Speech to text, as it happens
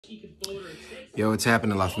Yo, what's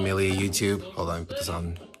happening, La Familia YouTube? Hold on, put this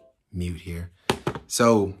on mute here.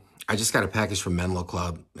 So, I just got a package from Menlo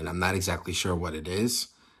Club, and I'm not exactly sure what it is.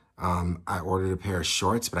 I ordered a pair of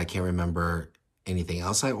shorts, but I can't remember anything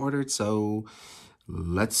else I ordered, so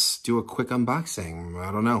let's do a quick unboxing.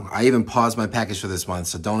 I don't know. I even paused my package for this month,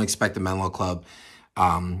 so don't expect the Menlo Club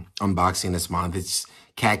unboxing this month. It's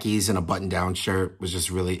khakis and a button-down shirt. It's just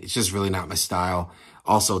really not my style.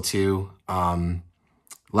 Also, too,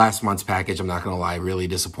 last month's package, I'm not gonna lie, really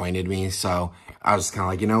disappointed me. So I was kind of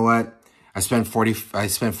like, you know what? I spent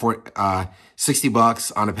 60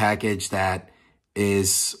 bucks on a package that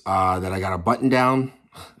is that I got a button down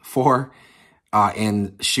for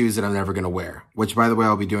and shoes that I'm never gonna wear, which, by the way,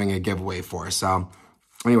 I'll be doing a giveaway for. So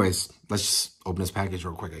anyways, let's just open this package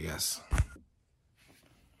real quick, I guess.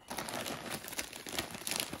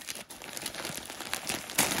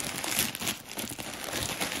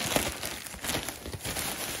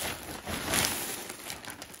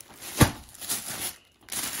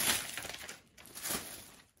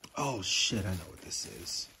 Oh shit, I know what this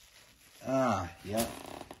is. Yep.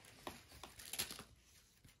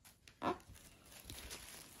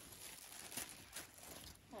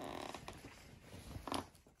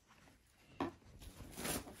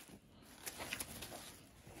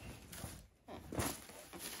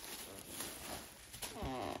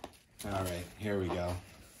 All right, here we go.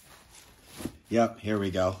 Yep, here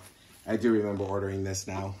we go. I do remember ordering this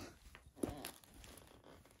now.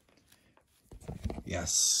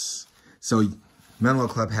 Yes. So Menlo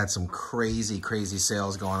Club had some crazy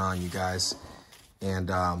sales going on, you guys.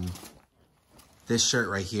 And this shirt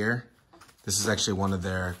right here, this is actually one of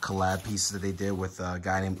their collab pieces that they did with a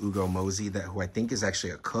guy named Ugo Mosey, who I think is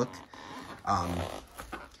actually a cook.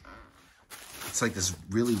 It's like this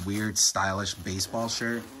really weird, stylish baseball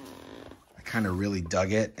shirt. I kind of really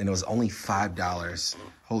dug it, and it was only $5.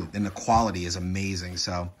 Holy, and the quality is amazing.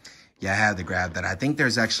 So yeah, I had to grab that. I think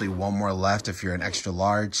there's actually one more left if you're an extra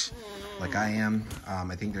large, like I am.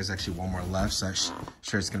 I think there's actually one more left, so that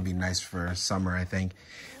shirt's gonna be nice for summer, I think.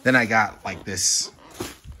 Then I got like this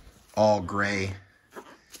all gray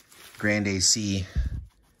Grand AC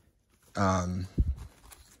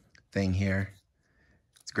thing here.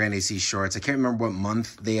 It's Grand AC shorts. I can't remember what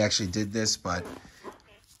month they actually did this, but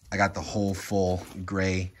I got the whole full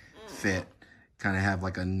gray fit. Kind of have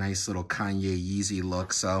like a nice little Kanye Yeezy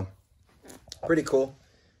look, so pretty cool.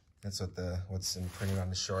 That's what's printed on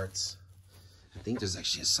the shorts. I think there's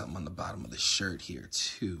actually something on the bottom of the shirt here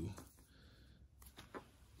too.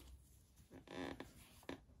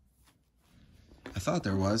 I thought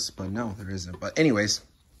there was, but no, there isn't. But anyways,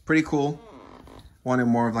 pretty cool. Wanted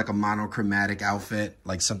more of like a monochromatic outfit,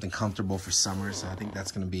 like something comfortable for summer. So I think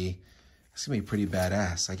that's gonna be pretty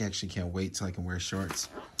badass. I actually can't wait till I can wear shorts.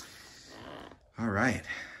 All right,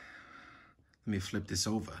 let me flip this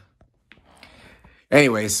over.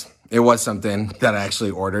 Anyways, it was something that I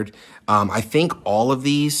actually ordered. I think all of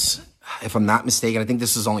these, if I'm not mistaken, I think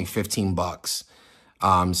this is only 15 bucks.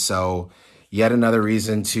 So yet another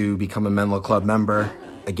reason to become a Menlo Club member.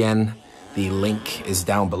 Again, the link is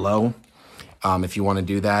down below if you want to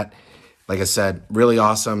do that. Like I said, really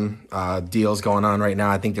awesome deals going on right now.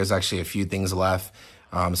 I think there's actually a few things left,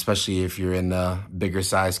 especially if you're in the bigger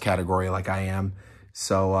size category like I am.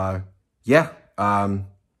 So yeah,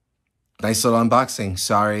 nice little unboxing.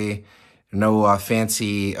 Sorry, no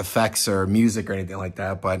fancy effects or music or anything like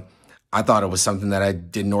that, but I thought it was something that I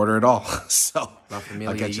didn't order at all. So I'll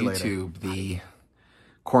catch you later. YouTube, the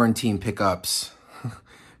quarantine pickups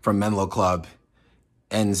from Menlo Club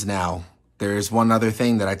ends now. There's one other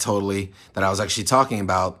thing that I was actually talking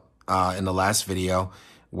about in the last video,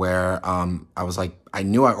 where I was like, I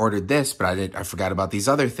knew I ordered this, but I forgot about these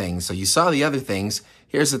other things. So you saw the other things.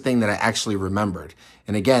 Here's the thing that I actually remembered.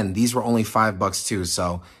 And again, these were only $5 too.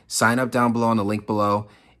 So sign up down below on the link below,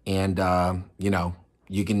 and you know,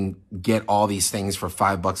 you can get all these things for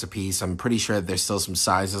 $5 a piece. I'm pretty sure that there's still some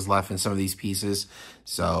sizes left in some of these pieces.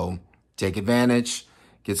 So take advantage,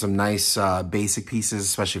 get some nice basic pieces,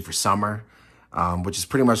 especially for summer. Which is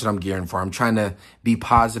pretty much what I'm gearing for. I'm trying to be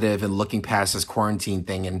positive and looking past this quarantine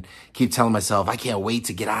thing and keep telling myself, I can't wait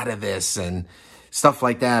to get out of this and stuff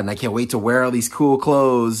like that. And I can't wait to wear all these cool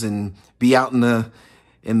clothes and be out in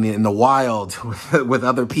the wild with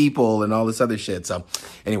other people and all this other shit. So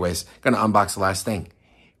anyways, gonna unbox the last thing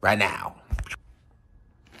right now.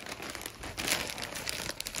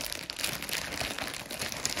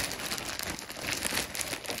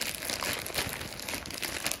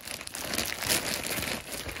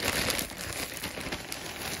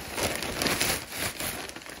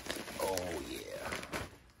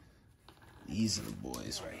 These are the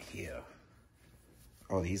boys right here.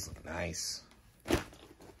 Oh, these look nice. Oh,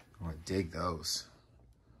 I dig those.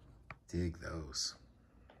 Dig those.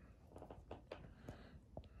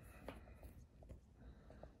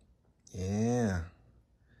 Yeah.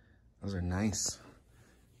 Those are nice.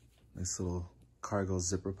 Nice little cargo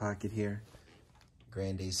zipper pocket here.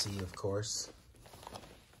 Grand AC, of course.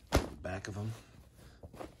 Back of them.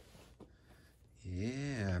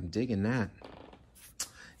 Yeah, I'm digging that.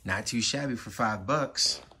 Not too shabby for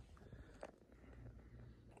 $5.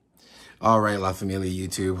 All right, La Familia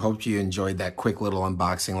YouTube. Hope you enjoyed that quick little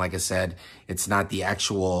unboxing. Like I said, it's not the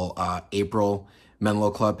actual April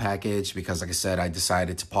Menlo Club package because, like I said, I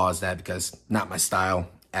decided to pause that because not my style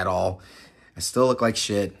at all. I still look like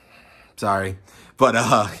shit. Sorry. But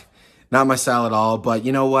not my style at all. But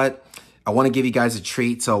you know what? I want to give you guys a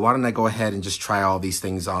treat. So why don't I go ahead and just try all these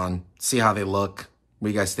things on, see how they look. What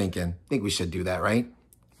are you guys thinking? I think we should do that, right?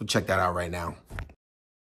 We'll check that out right now.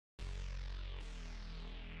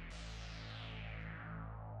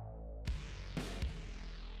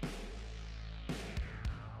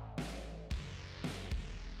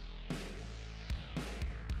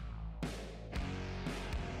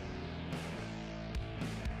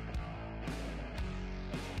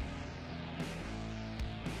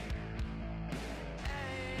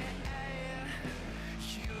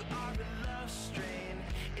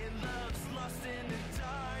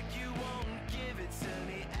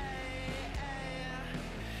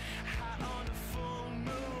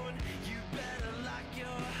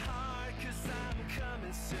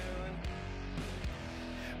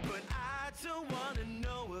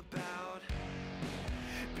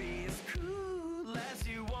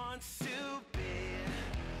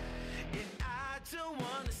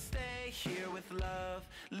 Love,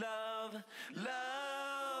 love,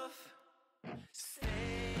 love. Stay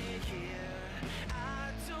here.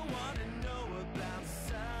 I don't want to know about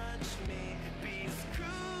such me. Be as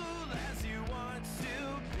cruel as you want to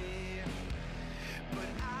be. But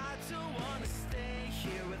I don't want to stay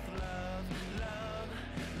here with love, love,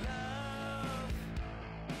 love.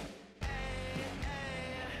 Hey,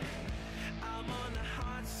 hey. I'm on a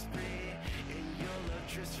hot spree, and your love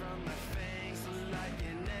drips from my fangs like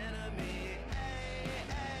an enemy.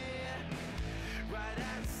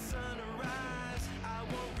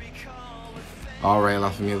 All right, La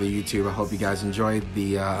Familia YouTube, I hope you guys enjoyed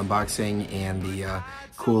the unboxing and the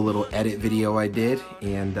cool little edit video I did.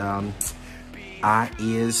 And I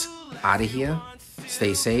is out of here.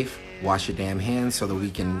 Stay safe, wash your damn hands so that we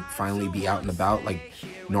can finally be out and about like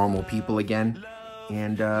normal people again.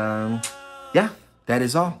 And yeah, that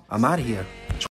is all. I'm out of here.